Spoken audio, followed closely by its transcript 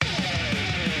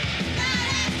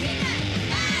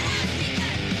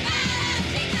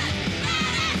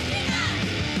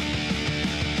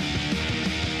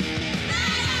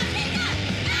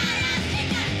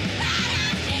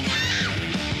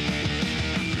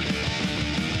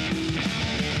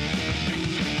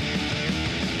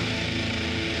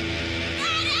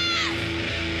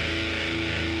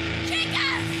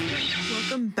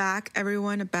back,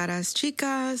 everyone, at Badass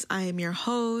Chicas. I am your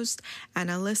host,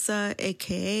 Analisa,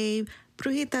 aka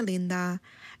Brujita Linda,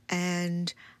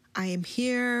 and I am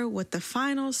here with the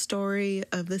final story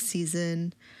of the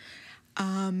season.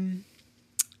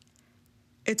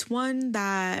 It's one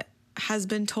that has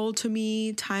been told to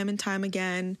me time and time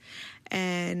again,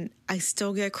 and I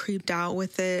still get creeped out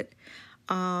with it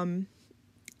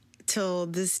till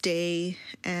this day.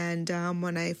 And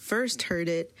when I first heard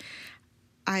it,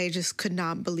 I just could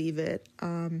not believe it.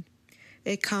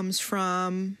 It comes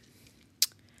from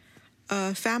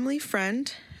a family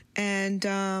friend,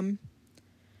 and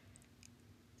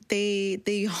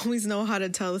they always know how to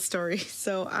tell the story.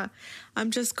 So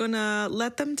I'm just gonna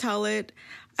let them tell it,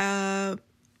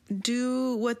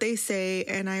 do what they say,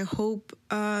 and I hope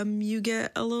you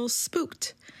get a little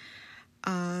spooked.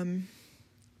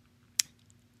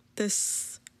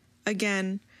 This,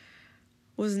 again,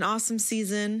 was an awesome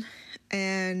season,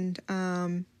 and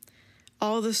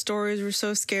all the stories were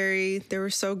so scary. They were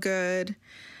so good.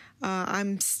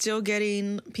 I'm still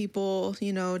getting people,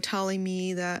 telling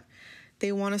me that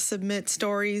they want to submit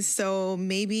stories, so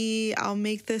maybe I'll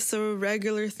make this a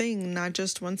regular thing, not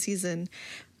just one season.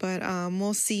 But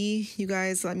we'll see. You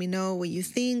guys let me know what you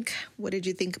think. What did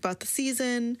you think about the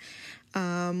season?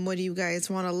 What do you guys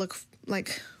want to look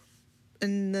like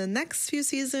in the next few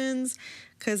seasons?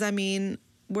 Because,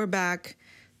 we're back.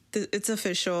 It's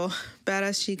official.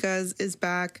 Badass Chicas is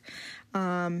back.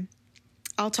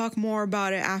 I'll talk more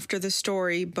about it after the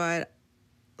story, but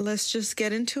let's just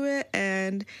get into it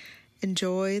and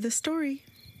enjoy the story.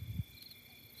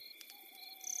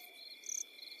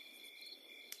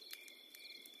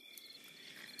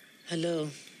 Hello,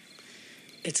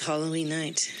 it's Halloween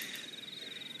night.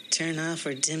 Turn off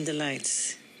or dim the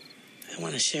lights. I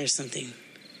want to share something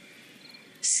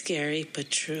scary but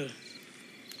true.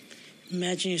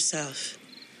 Imagine yourself,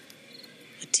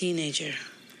 a teenager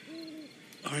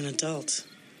or an adult.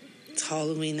 It's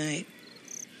Halloween night,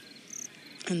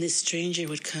 and this stranger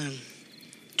would come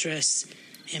dressed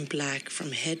in black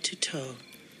from head to toe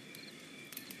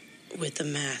with a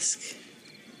mask,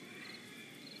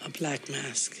 a black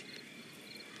mask.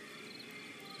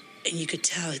 And you could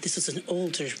tell this was an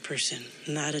older person,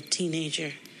 not a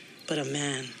teenager, but a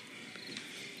man.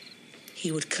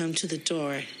 He would come to the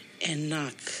door and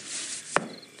knock.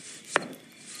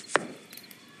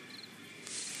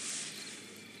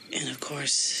 And of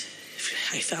course,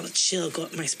 I felt a chill go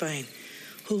up my spine.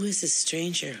 Who is this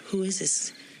stranger? Who is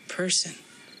this person?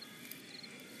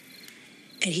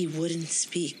 And he wouldn't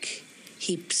speak.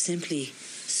 He simply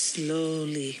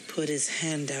slowly put his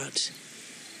hand out,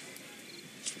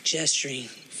 gesturing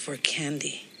for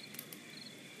candy.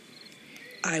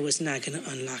 I was not going to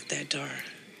unlock that door.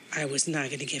 I was not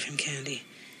going to give him candy.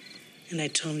 And I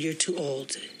told him, "You're too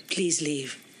old. Please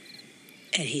leave."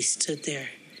 And he stood there,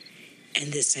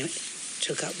 and this time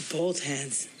took out both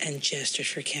hands and gestured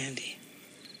for candy.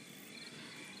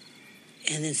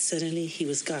 And then suddenly he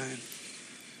was gone.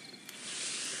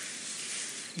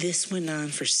 This went on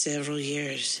for several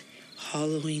years.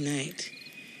 Halloween night,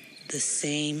 the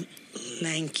same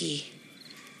lanky,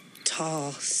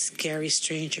 tall, scary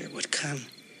stranger would come.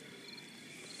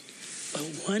 But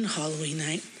one Halloween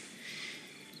night,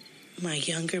 my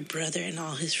younger brother and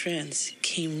all his friends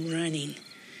came running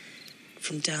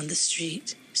from down the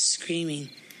street, screaming,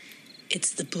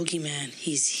 "It's the boogeyman.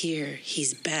 He's here.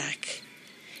 He's back.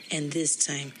 And this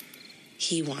time,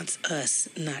 he wants us,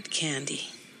 not candy."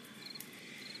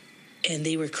 And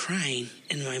they were crying,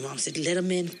 and my mom said, "Let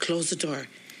him in, close the door."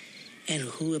 And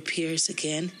who appears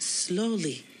again?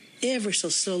 Slowly, ever so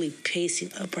slowly,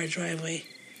 pacing up our driveway,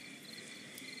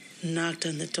 knocked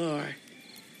on the door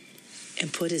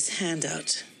and put his hand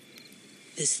out,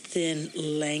 this thin,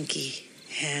 lanky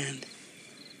hand.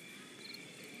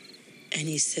 And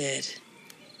he said,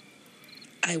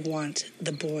 "I want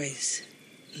the boys,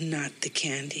 not the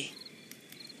candy."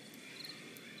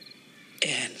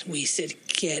 And we said,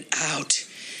 "Get out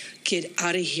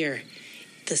of here."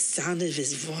 The sound of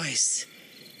his voice,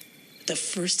 the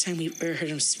first time we ever heard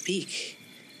him speak,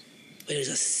 but it was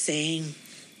the same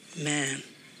man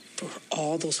for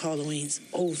all those Halloweens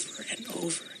over and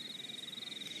over.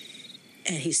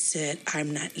 And he said,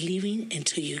 "I'm not leaving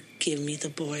until you give me the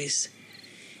boys."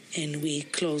 And we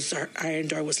closed, our iron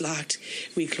door was locked.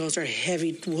 We closed our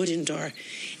heavy wooden door,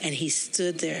 and he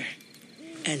stood there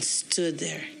and stood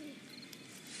there.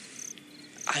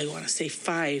 I want to say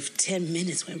 5-10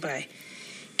 minutes went by,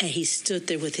 and he stood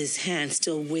there with his hand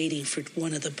still waiting for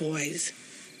one of the boys,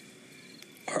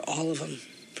 or all of them,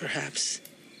 perhaps.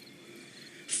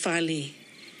 Finally,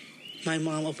 my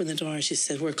mom opened the door and she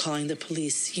said, "We're calling the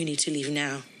police. You need to leave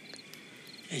now."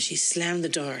 And she slammed the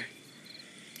door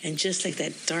And just like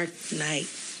that dark night,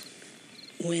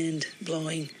 wind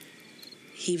blowing,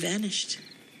 he vanished.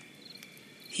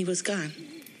 He was gone.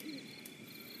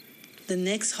 The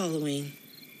next Halloween,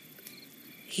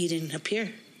 he didn't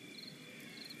appear.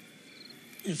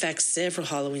 In fact, several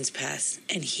Halloweens passed,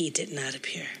 and he did not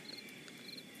appear.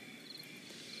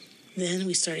 Then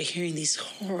we started hearing these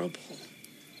horrible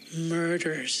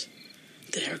murders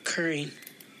that are occurring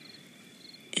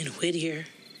in Whittier,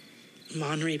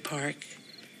 Monterey Park,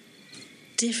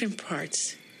 different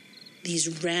parts,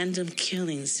 these random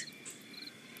killings.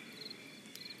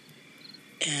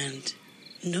 And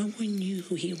no one knew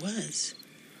who he was.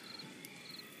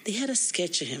 They had a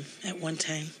sketch of him at one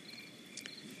time.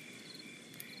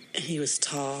 And he was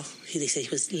tall. They said he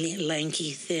was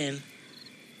lanky, thin.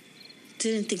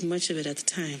 Didn't think much of it at the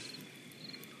time.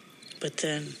 But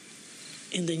then,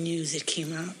 in the news, it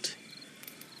came out.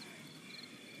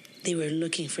 They were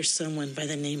looking for someone by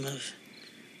the name of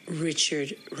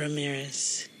Richard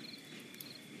Ramirez.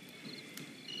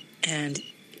 And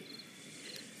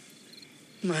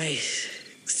my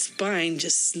spine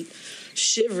just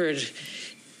shivered.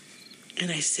 And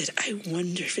I said, I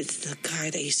wonder if it's the guy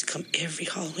that used to come every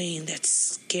Halloween, that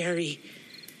scary,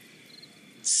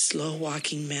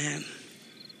 slow-walking man.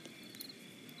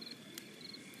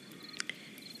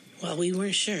 Well, we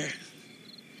weren't sure.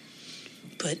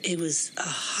 But it was a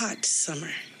hot summer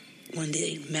when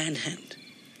the manhunt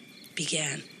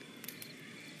began.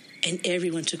 And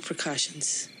everyone took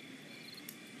precautions.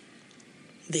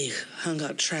 They hung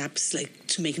out traps, like,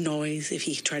 to make noise if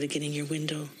he tried to get in your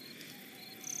window.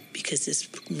 Because this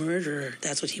murderer,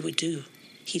 that's what he would do.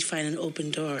 He'd find an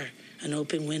open door, an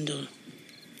open window.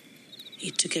 He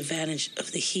took advantage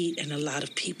of the heat and a lot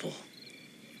of people.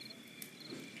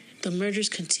 The murders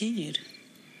continued.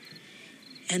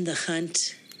 And the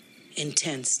hunt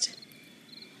intensed.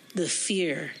 The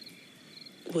fear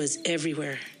was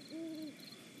everywhere.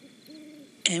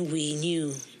 And we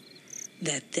knew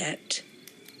that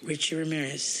Richard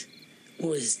Ramirez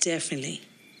was definitely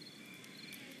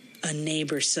a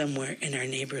neighbor somewhere in our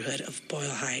neighborhood of Boyle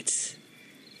Heights.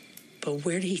 But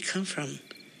where did he come from?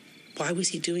 Why was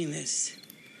he doing this?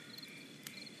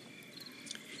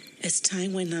 As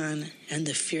time went on and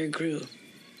the fear grew,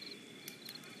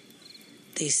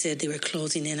 they said they were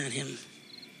closing in on him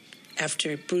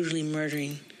after brutally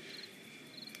murdering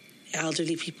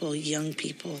elderly people, young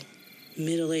people,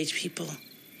 middle-aged people,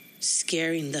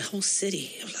 scaring the whole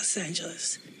city of Los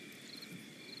Angeles.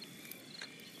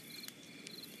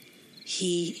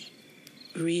 He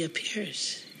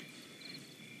reappears.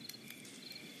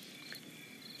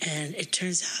 And it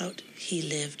turns out he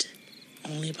lived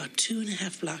only about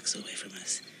 2.5 blocks away from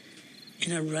us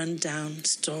in a run-down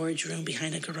storage room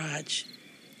behind a garage.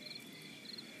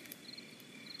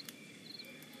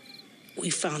 We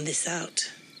found this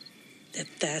out,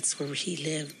 that's where he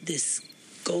lived, this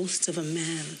ghost of a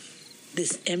man,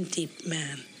 this empty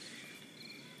man.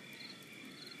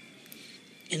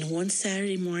 And one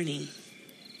Saturday morning,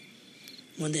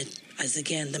 when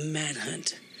the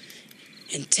manhunt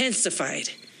intensified,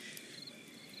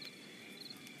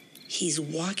 he's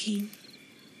walking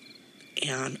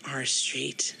on our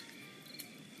street.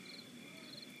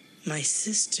 My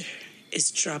sister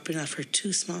is dropping off her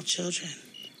 2 small children.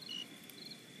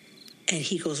 And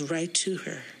he goes right to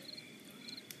her.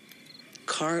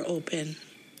 Car open,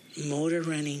 motor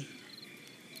running.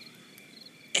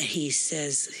 And he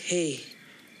says, hey.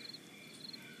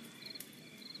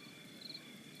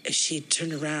 And she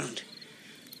turned around,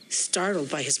 startled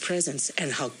by his presence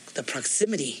and how the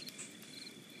proximity.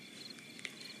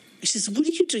 She says, what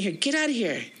are you doing here? Get out of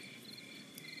here.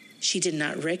 She did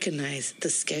not recognize the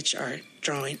sketch art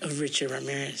drawing of Richard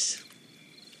Ramirez.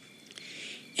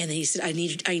 And then he said, I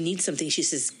need something. She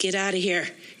says, get out of here.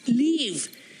 Leave.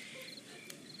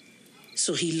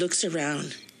 So he looks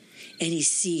around and he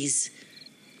sees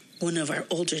one of our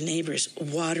older neighbors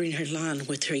watering her lawn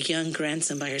with her young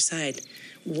grandson by her side,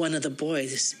 one of the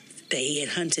boys that he had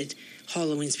hunted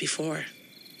Halloweens before.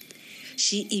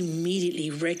 She immediately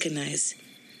recognized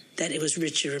that it was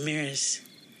Richard Ramirez.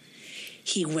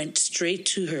 He went straight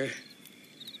to her.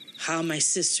 How my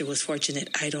sister was fortunate,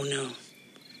 I don't know.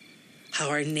 How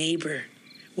our neighbor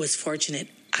was fortunate,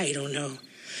 I don't know.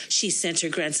 She sent her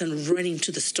grandson running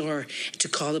to the store to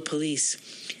call the police.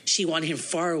 She wanted him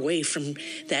far away from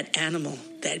that animal,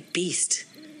 that beast.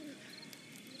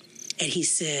 And he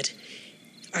said,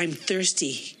 I'm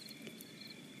thirsty.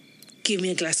 Give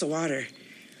me a glass of water.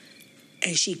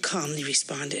 And she calmly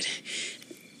responded,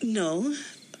 no.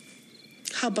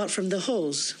 How about from the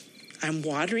hose? I'm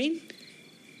watering.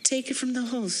 Take it from the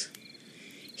hose.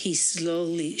 She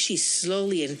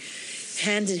slowly and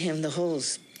handed him the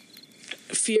hose.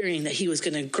 fearing that he was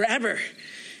going to grab her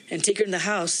and take her in the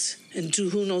house and do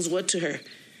who knows what to her.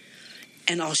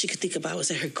 And all she could think about was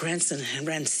that her grandson had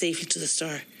ran safely to the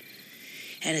store.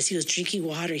 And as he was drinking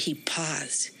water, he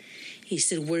paused. He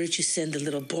said, "Where did you send the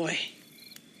little boy?"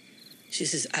 She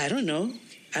says, "I don't know.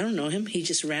 I don't know him. He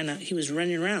just ran out. He was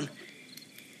running around."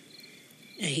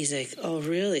 And he's like, "Oh,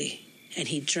 really?" And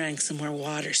he drank some more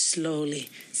water slowly,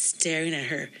 staring at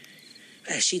her,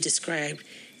 as she described,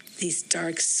 these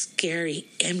dark, scary,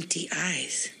 empty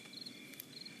eyes.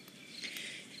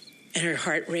 And her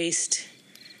heart raced.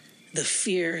 The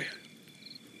fear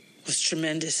was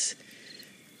tremendous.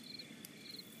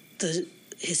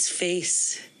 His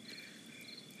face,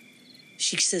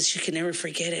 she says she can never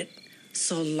forget it.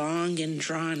 So long and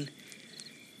drawn.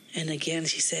 And again,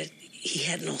 she said, he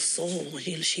had no soul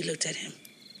when she looked at him.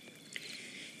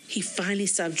 He finally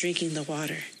stopped drinking the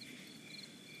water.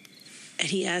 And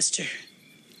he asked her,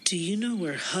 "Do you know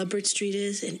where Hubbard Street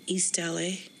is in East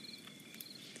LA?"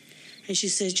 And she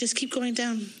said, "Just keep going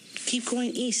down. Keep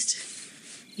going east.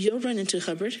 You'll run into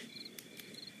Hubbard."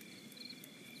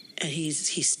 And he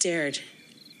stared,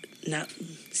 not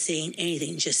saying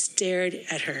anything, just stared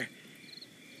at her.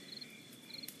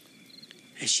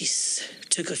 And she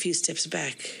took a few steps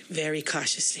back, very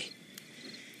cautiously.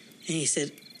 And he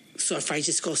said, "So if I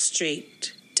just go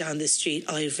straight down this street,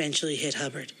 I'll eventually hit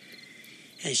Hubbard?"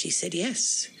 And she said,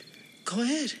 "Yes, go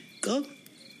ahead, go."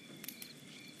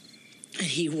 And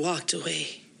he walked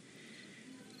away,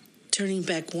 turning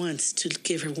back once to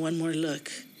give her one more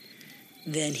look.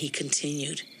 Then he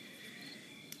continued.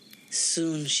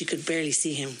 Soon she could barely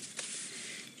see him,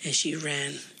 and she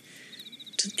ran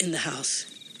in the house,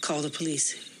 called the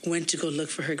police, went to go look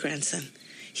for her grandson.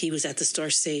 He was at the store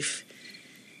safe.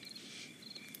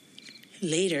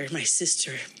 Later, my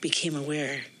sister became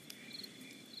aware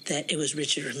that it was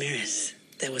Richard Ramirez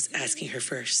that was asking her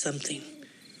for something.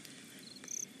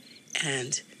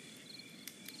 And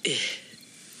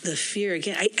the fear,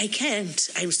 again,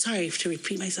 I'm sorry to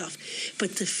repeat myself,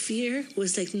 but the fear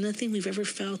was like nothing we've ever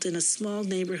felt in a small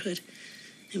neighborhood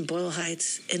in Boyle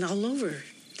Heights and all over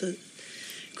the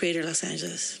greater Los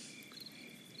Angeles.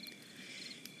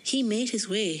 He made his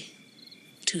way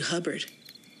to Hubbard,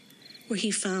 where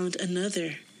he found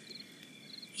another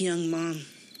young mom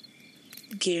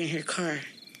gearing her car,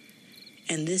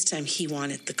 and this time he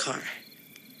wanted the car.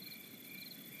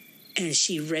 And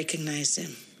she recognized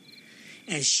him.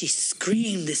 And she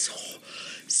screamed this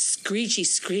screechy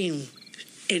scream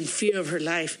in fear of her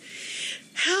life.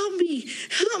 "Help me!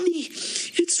 Help me!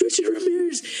 It's Richard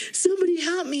Ramirez! Somebody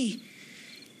help me!"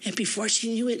 And before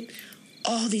she knew it,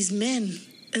 all these men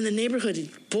in the neighborhood,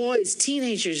 boys,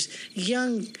 teenagers,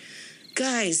 young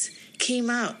guys, came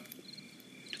out.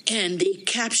 And they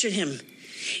captured him.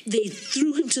 They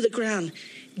threw him to the ground.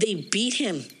 They beat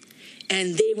him.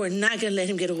 And they were not going to let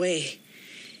him get away.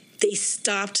 They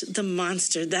stopped the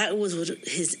monster. That was what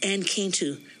his end came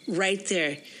to, right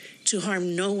there, to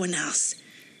harm no one else.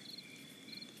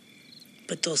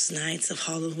 But those nights of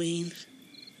Halloween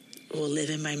will live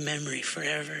in my memory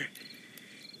forever.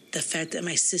 The fact that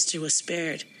my sister was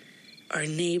spared, our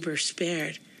neighbor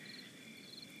spared,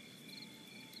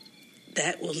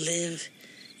 that will live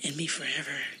in me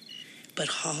forever. But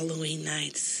Halloween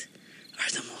nights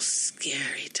are the most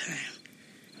scary time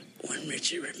when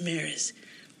Richard Ramirez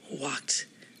walked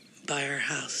by our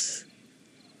house.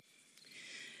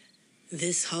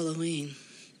 This Halloween,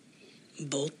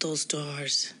 bolt those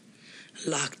doors,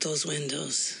 lock those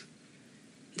windows.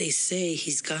 They say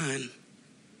he's gone,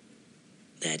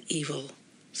 that evil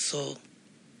soul.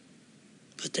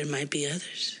 But there might be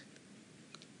others.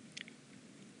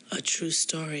 A true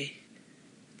story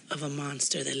of a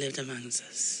monster that lived amongst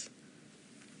us.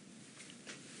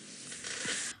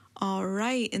 All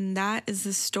right, and that is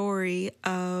the story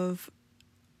of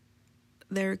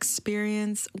their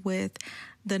experience with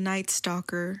the Night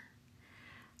Stalker,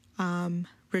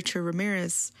 Richard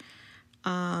Ramirez.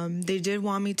 They did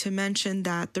want me to mention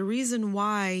that the reason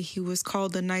why he was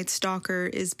called the Night Stalker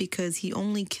is because he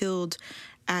only killed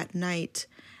at night.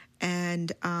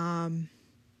 And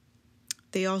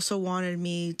they also wanted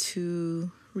me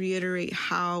to reiterate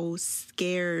how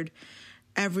scared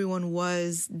everyone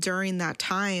was during that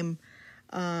time.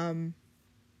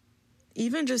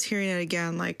 Even just hearing it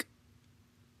again, like,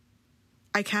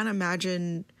 I can't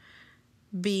imagine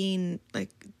being like,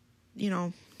 you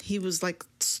know, he was like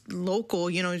local,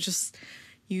 you know, just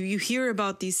you hear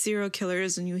about these serial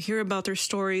killers and you hear about their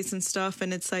stories and stuff,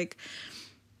 and it's like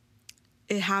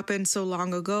it happened so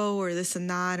long ago or this and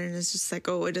that, and it's just like,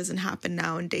 oh, it doesn't happen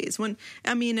nowadays. When,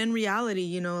 I mean, in reality,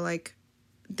 you know, like,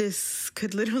 this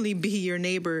could literally be your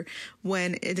neighbor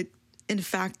when in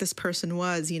fact this person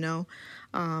was,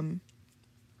 and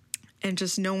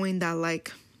just knowing that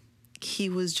like he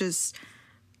was just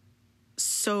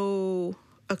so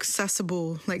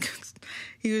accessible, like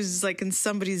he was like in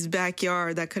somebody's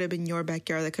backyard that could have been your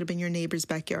backyard, that could have been your neighbor's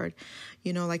backyard,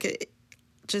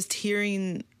 just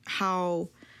hearing how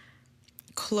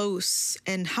close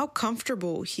and how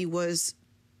comfortable he was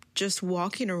just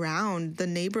walking around the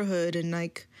neighborhood and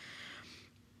like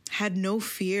had no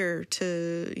fear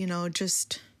to,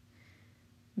 just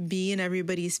be in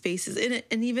everybody's faces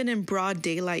and even in broad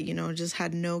daylight, just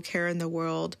had no care in the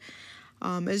world.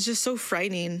 It's just so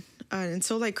frightening and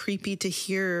so like creepy to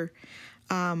hear.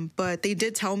 But they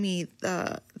did tell me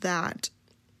that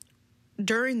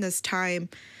during this time,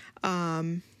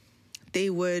 they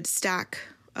would stack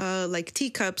like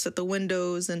teacups at the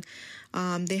windows, and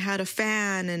they had a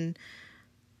fan and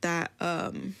that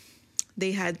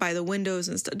they had by the windows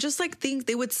and stuff. Just like things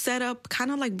they would set up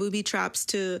kind of like booby traps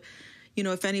to,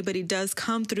 if anybody does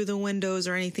come through the windows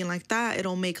or anything like that,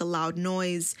 it'll make a loud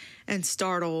noise and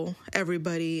startle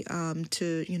everybody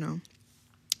to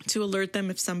alert them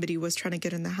if somebody was trying to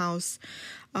get in the house.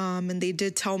 And they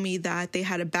did tell me that they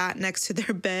had a bat next to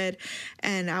their bed.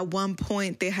 And at one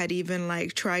point they had even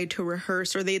like tried to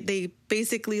rehearse, or they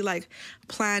basically like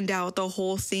planned out the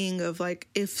whole thing of like,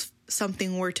 if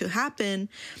something were to happen,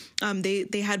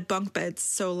 they had bunk beds.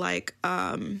 So like,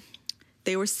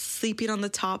 they were sleeping on the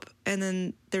top and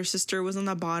then their sister was on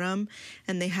the bottom,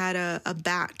 and they had a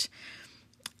bat.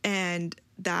 And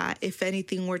that if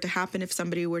anything were to happen, if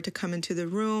somebody were to come into the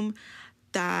room,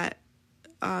 that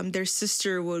their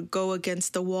sister would go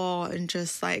against the wall and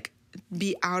just like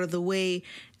be out of the way,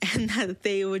 and that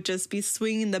they would just be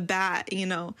swinging the bat,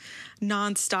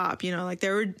 nonstop, like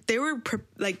they were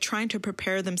like trying to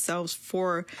prepare themselves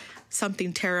for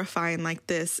something terrifying like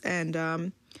this.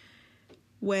 And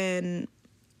when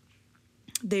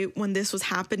this was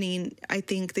happening, I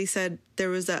think they said there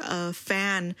was a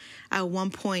fan at one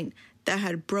point that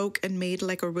had broke and made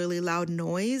like a really loud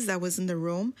noise that was in the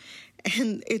room,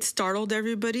 and it startled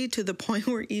everybody to the point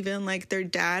where even like their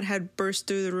dad had burst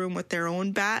through the room with their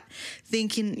own bat,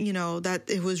 thinking, that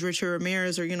it was Richard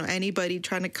Ramirez or, anybody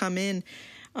trying to come in.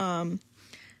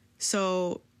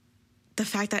 So the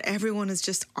fact that everyone is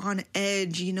just on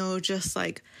edge, just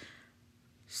like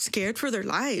scared for their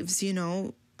lives,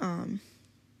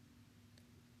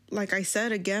 like I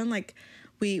said, again, like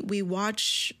we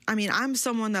watch, I'm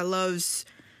someone that loves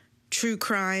true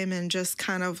crime and just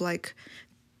kind of like,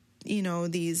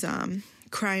 these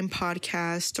crime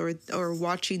podcasts or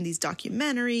watching these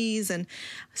documentaries and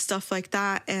stuff like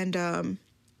that. And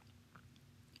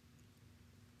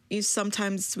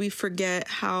sometimes we forget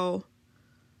how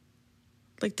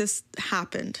like this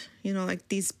happened,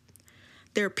 like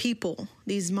they're people.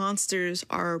 These monsters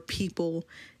are people,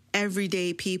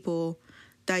 everyday people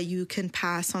that you can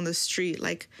pass on the street.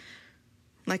 Like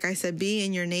I said, be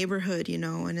in your neighborhood,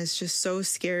 and it's just so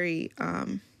scary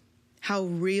how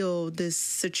real this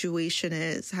situation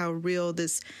is, how real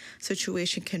this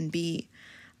situation can be.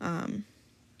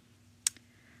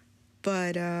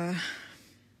 But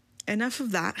enough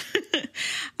of that.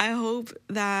 I hope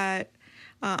that,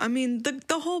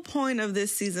 the whole point of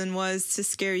this season was to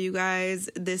scare you guys.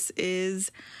 This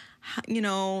is,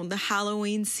 the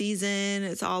Halloween season.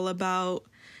 It's all about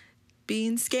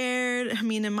being scared.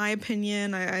 In my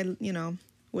opinion, I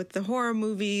with the horror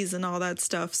movies and all that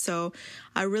stuff. So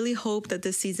I really hope that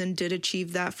this season did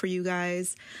achieve that for you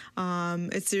guys.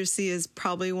 It seriously is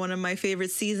probably one of my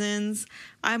favorite seasons.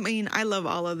 I love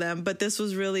all of them, but this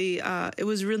was really, it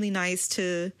was really nice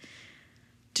to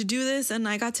do this. And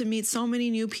I got to meet so many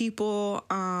new people,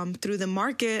 through the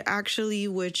market actually,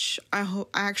 which I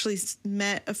actually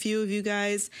met a few of you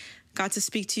guys, got to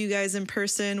speak to you guys in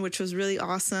person, which was really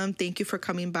awesome. Thank you for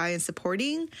coming by and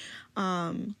supporting.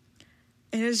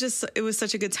 And it was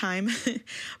such a good time.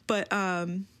 But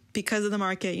because of the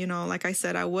market, like I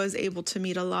said, I was able to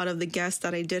meet a lot of the guests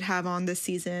that I did have on this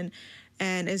season.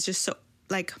 And it's just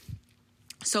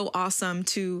so awesome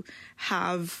to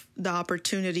have the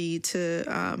opportunity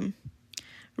to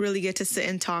really get to sit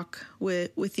and talk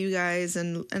with you guys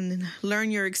and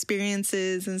learn your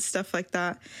experiences and stuff like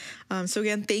that. So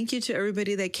again, thank you to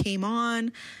everybody that came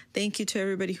on. Thank you to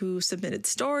everybody who submitted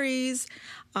stories.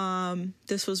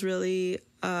 This was really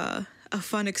a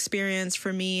fun experience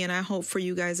for me, and I hope for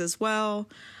you guys as well.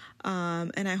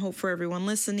 And I hope for everyone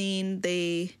listening,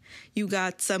 you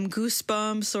got some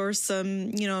goosebumps or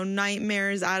some,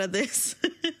 nightmares out of this.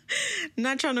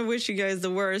 Not trying to wish you guys the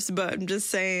worst, but I'm just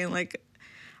saying,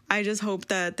 I just hope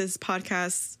that this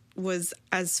podcast was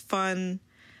as fun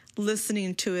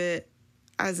listening to it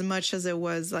as much as it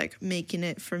was like making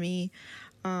it for me.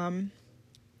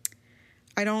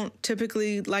 I don't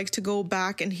typically like to go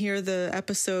back and hear the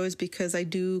episodes because I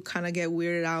do kind of get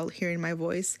weirded out hearing my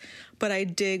voice. But I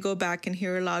did go back and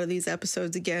hear a lot of these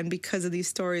episodes again because of these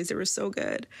stories. They were so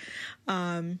good.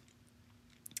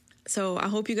 So I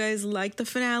hope you guys like the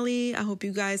finale. I hope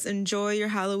you guys enjoy your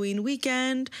Halloween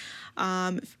weekend.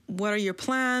 What are your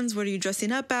plans? What are you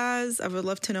dressing up as? I would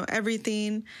love to know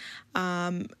everything.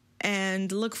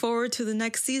 And look forward to the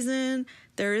next season.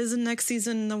 There is a next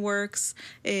season in the works.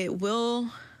 It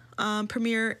will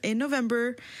premiere in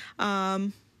November,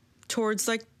 towards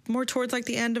the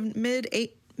end of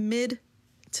mid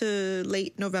to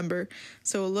late November.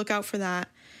 So look out for that.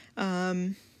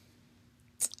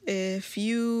 If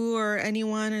you or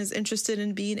anyone is interested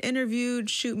in being interviewed,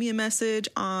 shoot me a message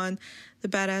on the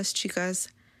Badass Chicas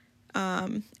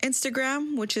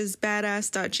Instagram, which is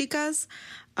badass.chicas.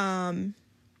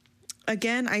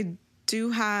 Again, I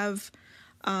do have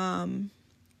a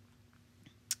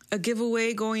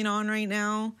giveaway going on right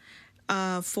now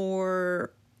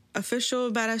for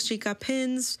official Badass Chica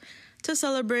pins to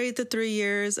celebrate the 3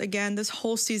 years. Again, this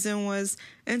whole season was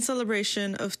in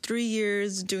celebration of 3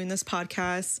 years doing this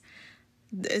podcast.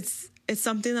 It's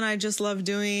something that I just love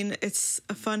doing. It's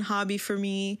a fun hobby for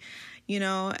me,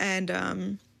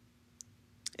 and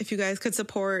if you guys could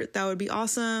support, that would be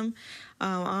awesome.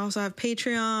 I also have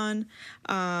Patreon.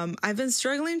 I've been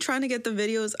struggling trying to get the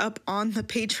videos up on the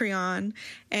Patreon,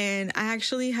 and I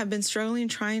actually have been struggling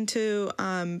trying to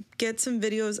get some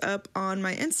videos up on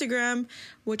my Instagram,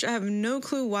 which I have no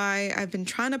clue why. I've been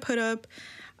trying to put up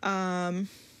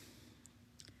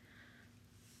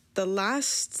the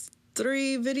last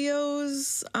 3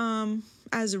 videos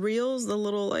as reels, the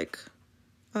little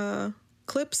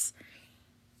clips.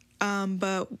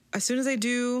 But as soon as I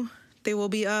do, they will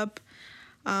be up.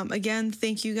 Again,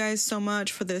 thank you guys so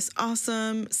much for this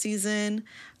awesome season.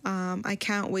 I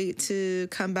can't wait to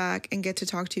come back and get to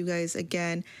talk to you guys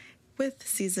again with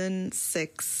season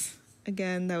 6.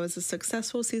 Again, that was a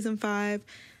successful season 5.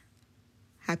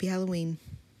 Happy Halloween.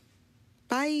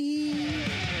 Bye.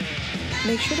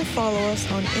 Make sure to follow us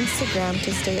on Instagram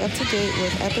to stay up to date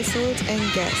with episodes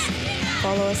and guests.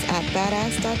 Follow us at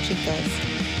badass.chicas.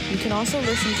 You can also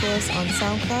listen to us on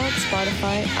SoundCloud,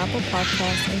 Spotify, Apple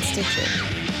Podcasts, and Stitcher.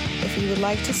 If you would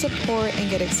like to support and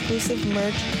get exclusive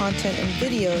merch, content, and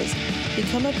videos,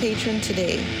 become a patron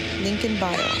today. Link in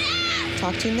bio.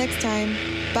 Talk to you next time.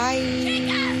 Bye!